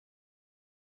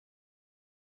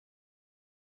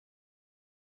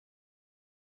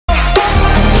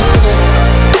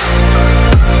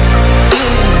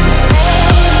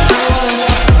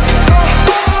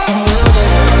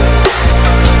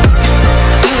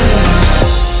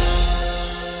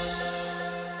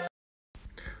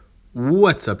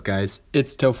What's up guys,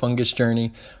 it's Fungus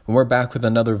Journey and we're back with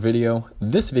another video.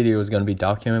 This video is going to be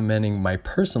documenting my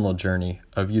personal journey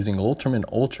of using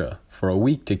Lotrimin Ultra for a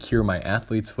week to cure my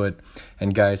athlete's foot.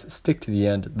 And guys, stick to the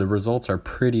end, the results are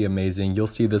pretty amazing. You'll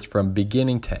see this from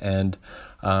beginning to end.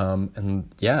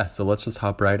 And yeah, so let's just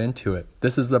hop right into it.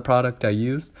 This is the product I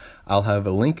use. I'll have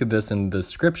a link of this in the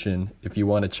description if you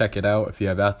want to check it out. If you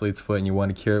have athlete's foot and you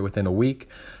want to cure it within a week,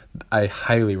 I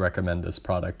highly recommend this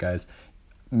product, guys.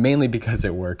 Mainly because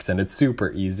it works and it's super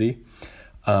easy.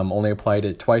 Only applied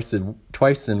it twice in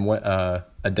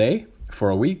a day for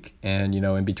a week, and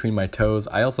in between my toes.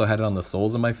 I also had it on the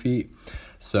soles of my feet,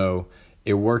 so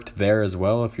it worked there as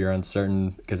well if you're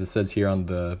uncertain, because it says here on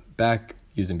the back,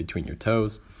 using between your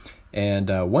toes. And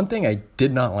one thing I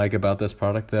did not like about this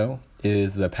product though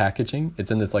is the packaging. It's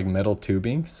in this like metal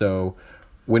tubing, so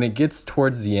when it gets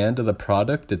towards the end of the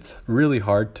product, it's really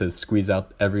hard to squeeze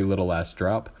out every little last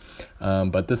drop.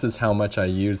 But this is how much I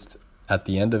used at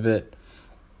the end of it.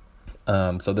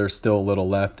 So there's still a little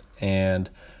left. And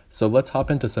so let's hop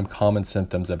into some common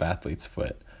symptoms of athlete's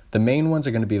foot. The main ones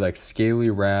are going to be like scaly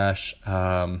rash,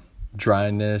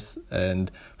 dryness,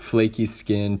 and flaky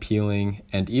skin, peeling,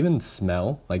 and even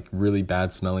smell, like really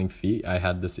bad smelling feet. I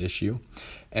had this issue.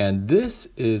 And this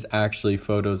is actually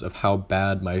photos of how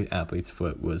bad my athlete's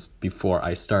foot was before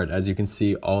I started. As you can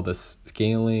see, all the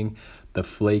scaling, the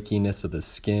flakiness of the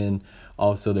skin.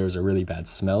 Also, there's a really bad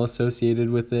smell associated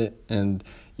with it. And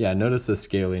yeah, notice the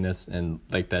scaliness and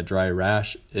like that dry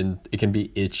rash. And it can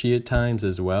be itchy at times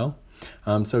as well.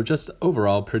 So just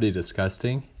overall pretty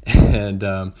disgusting. And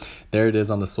there it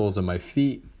is on the soles of my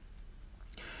feet.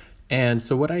 And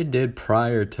so what I did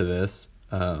prior to this,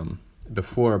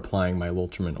 before applying my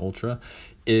Lotrimin Ultra,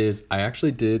 is I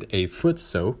actually did a foot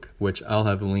soak, which I'll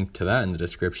have a link to that in the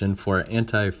description, for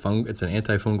it's an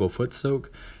antifungal foot soak.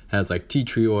 It has like tea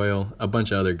tree oil, a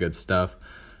bunch of other good stuff.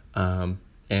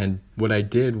 And what I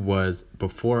did was,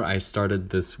 before I started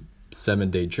this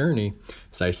 7-day journey,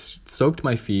 is I soaked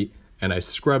my feet and I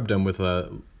scrubbed them with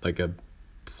a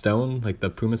stone, like the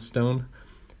pumice stone,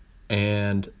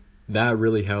 and that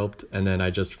really helped. And then I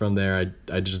just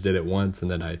did it once,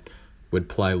 and then I would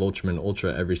apply Lotrimin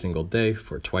Ultra every single day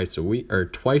for twice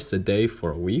a day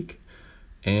for a week.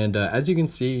 And as you can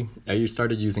see, I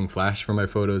started using flash for my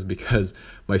photos because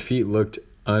my feet looked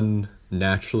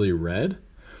unnaturally red.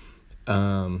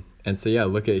 And so yeah,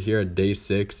 look at here at day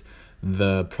 6,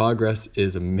 the progress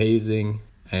is amazing.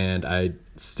 And I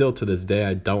still, to this day,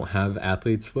 I don't have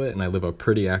athlete's foot, and I live a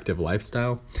pretty active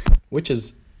lifestyle, which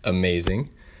is amazing.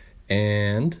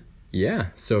 And yeah,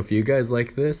 so if you guys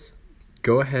like this,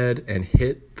 go ahead and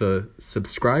hit the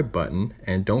subscribe button,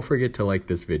 and don't forget to like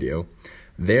this video.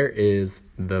 There is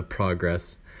the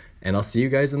progress, and I'll see you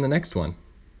guys in the next one.